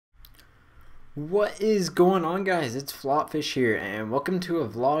What is going on, guys? It's FlopFish here, and welcome to a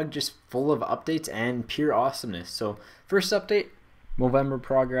vlog just full of updates and pure awesomeness. So, first update, Movember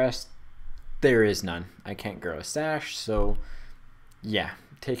progress. There is none. I can't grow a stash, so yeah,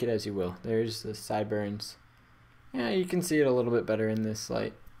 take it as you will. There's the sideburns. Yeah, you can see it a little bit better in this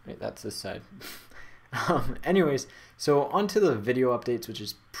light. Wait, that's this side. Anyways, so onto the video updates, which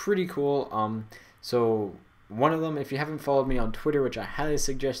is pretty cool. So one of them, if you haven't followed me on Twitter, which I highly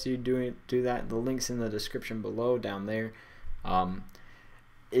suggest you do that. The link's in the description below down there. I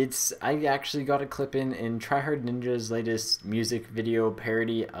actually got a clip in Tryhard Ninja's latest music video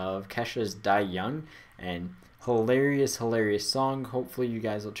parody of Kesha's Die Young, and hilarious song. Hopefully you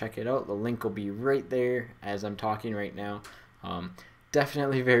guys will check it out. The link will be right there as I'm talking right now.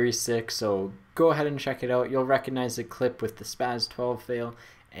 Definitely very sick, so go ahead and check it out. You'll recognize the clip with the Spaz 12 fail.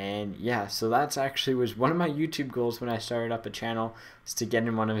 And yeah, so that's actually was one of my YouTube goals when I started up a channel, was to get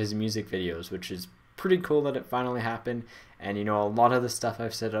in one of his music videos, which is pretty cool that it finally happened. And you know, a lot of the stuff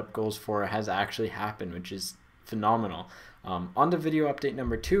I've set up goals for has actually happened, which is phenomenal. On to video update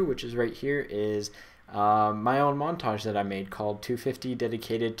number 2, which is right here, is my own montage that I made called 250,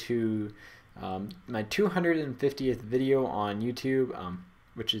 dedicated to my 250th video on YouTube,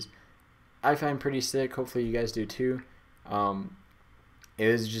 which is I find pretty sick. Hopefully you guys do too. It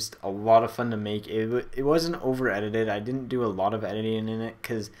was just a lot of fun to make. It wasn't over edited. I didn't do a lot of editing in it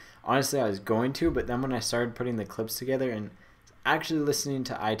because honestly I was going to, but then when I started putting the clips together and actually listening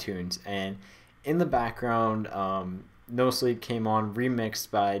to iTunes, and in the background No Sleep came on,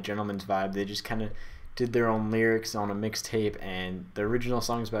 remixed by Gentleman's Vibe. They just kind of did their own lyrics on a mixtape, and the original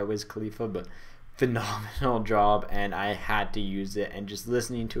songs by Wiz Khalifa, but phenomenal job, and I had to use it, and just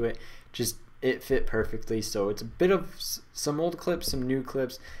listening to it, just it fit perfectly. So it's a bit of some old clips, some new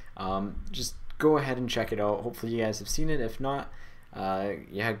clips. Just go ahead and check it out. Hopefully you guys have seen it. If not,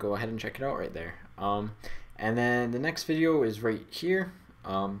 yeah, go ahead and check it out right there. And then the next video is right here.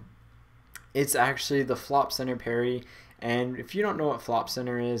 It's actually the Flop Center parody. And if you don't know what Flop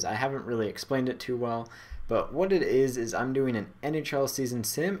Center is, I haven't really explained it too well. But what it is I'm doing an NHL season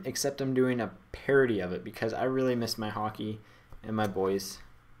sim, except I'm doing a parody of it because I really miss my hockey and my boys.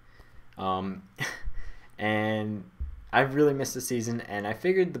 And I've really missed the season, and I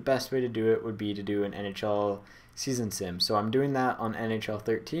figured the best way to do it would be to do an NHL season sim. So I'm doing that on NHL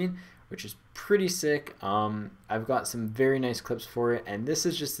 13, which is pretty sick. I've got some very nice clips for it, and this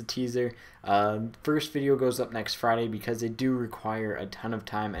is just the teaser. First video goes up next Friday because they do require a ton of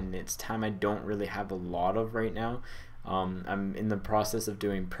time, and it's time I don't really have a lot of right now. I'm in the process of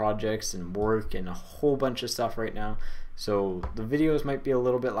doing projects and work and a whole bunch of stuff right now, so the videos might be a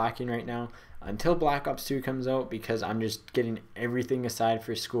little bit lacking right now until Black Ops 2 comes out, because I'm just getting everything aside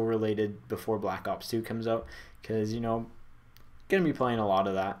for school related before Black Ops 2 comes out, because you know, gonna be playing a lot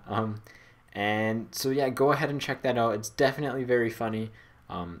of that. And so yeah, go ahead and check that out. It's definitely very funny.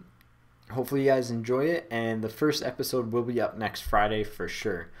 Hopefully you guys enjoy it, and the first episode will be up next Friday for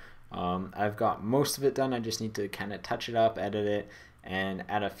sure. I've got most of it done. I just need to kind of touch it up, edit it, and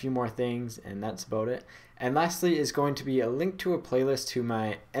add a few more things, and that's about it. And lastly is going to be a link to a playlist to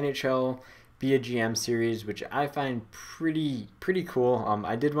my NHL Be a GM series, which I find pretty cool.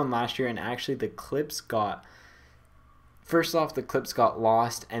 I did one last year, and actually the clips got, first off, the clips got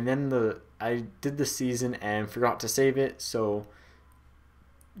lost, and then I did the season and forgot to save it, so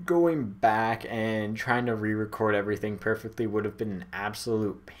going back and trying to re-record everything perfectly would have been an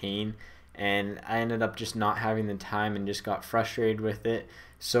absolute pain, and I ended up just not having the time and just got frustrated with it,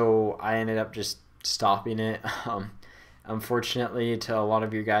 so I ended up just stopping it. Unfortunately, to a lot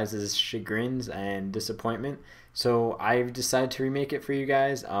of your guys' chagrins and disappointment, so I've decided to remake it for you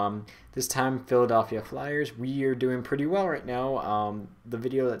guys. This time, Philadelphia Flyers. We are doing pretty well right now. The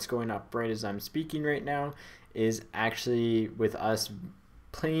video that's going up right as I'm speaking right now is actually with us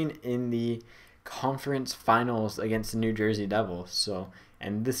playing in the conference finals against the New Jersey Devils. So,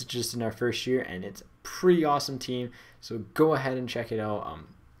 and this is just in our first year, and it's a pretty awesome team. So go ahead and check it out.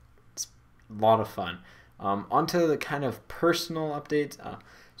 It's a lot of fun. Onto the kind of personal updates.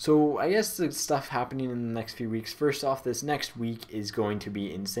 So I guess the stuff happening in the next few weeks. First off, this next week is going to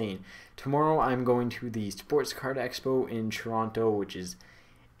be insane. Tomorrow I'm going to the Sports Card Expo in Toronto, which is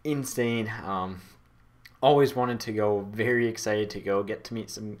insane. Always wanted to go, very excited to go, get to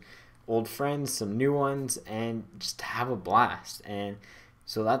meet some old friends, some new ones, and just have a blast. And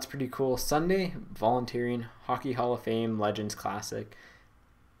so that's pretty cool. Sunday, volunteering, Hockey Hall of Fame, Legends Classic.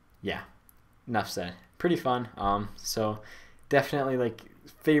 Yeah, enough said. Pretty fun. So definitely like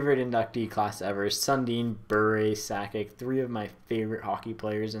favorite inductee class ever. Sundin, Bure, Sakic, 3 of my favorite hockey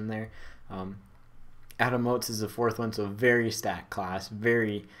players in there. Adam Oates is the 4th one, so very stacked class,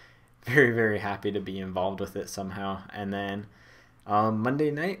 very very, very happy to be involved with it somehow. And then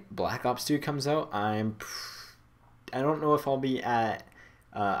Monday night, Black Ops 2 comes out. I don't know if I'll be at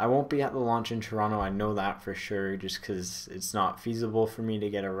I won't be at the launch in Toronto. I know that for sure, just because it's not feasible for me to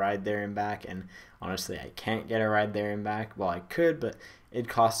get a ride there and back. And honestly, I can't get a ride there and back. Well, I could, but it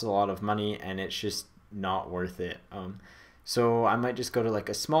costs a lot of money, and it's just not worth it. So I might just go to like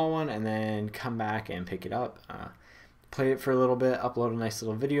a small one and then come back and pick it up, play it for a little bit, upload a nice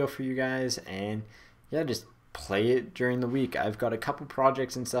little video for you guys, and yeah, just play it during the week. I've got a couple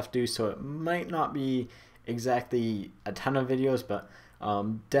projects and stuff due, so it might not be exactly a ton of videos, but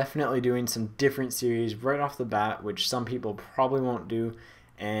definitely doing some different series right off the bat, which some people probably won't do.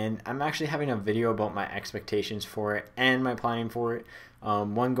 And I'm actually having a video about my expectations for it and my planning for it.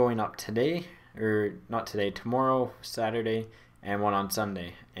 One going up today, or not today, tomorrow, Saturday, and one on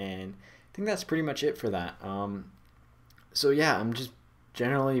Sunday. And I think that's pretty much it for that. So yeah, I'm just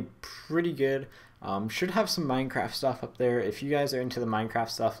generally pretty good. Should have some Minecraft stuff up there. If you guys are into the Minecraft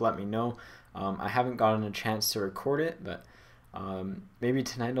stuff, let me know. I haven't gotten a chance to record it, but maybe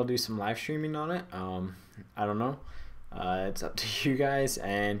tonight I'll do some live streaming on it. I don't know. It's up to you guys.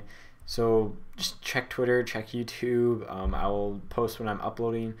 And so just check Twitter, check YouTube. I will post when I'm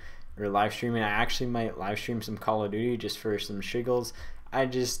uploading or live streaming. I actually might live stream some Call of Duty just for some shiggles. I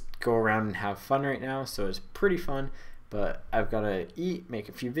just go around and have fun right now, so it's pretty fun. But I've got to eat, make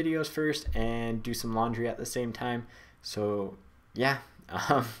a few videos first, and do some laundry at the same time. So yeah.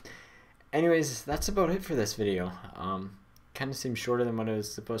 Anyways, that's about it for this video. Kind of seems shorter than what it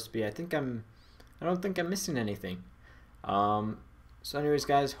was supposed to be. I don't think I'm missing anything. So anyways,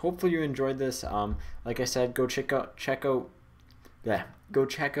 guys, hopefully you enjoyed this. Like I said, go check out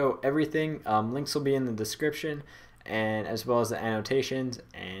everything. Links will be in the description, and as well as the annotations.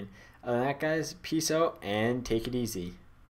 And other than that, guys, peace out and take it easy.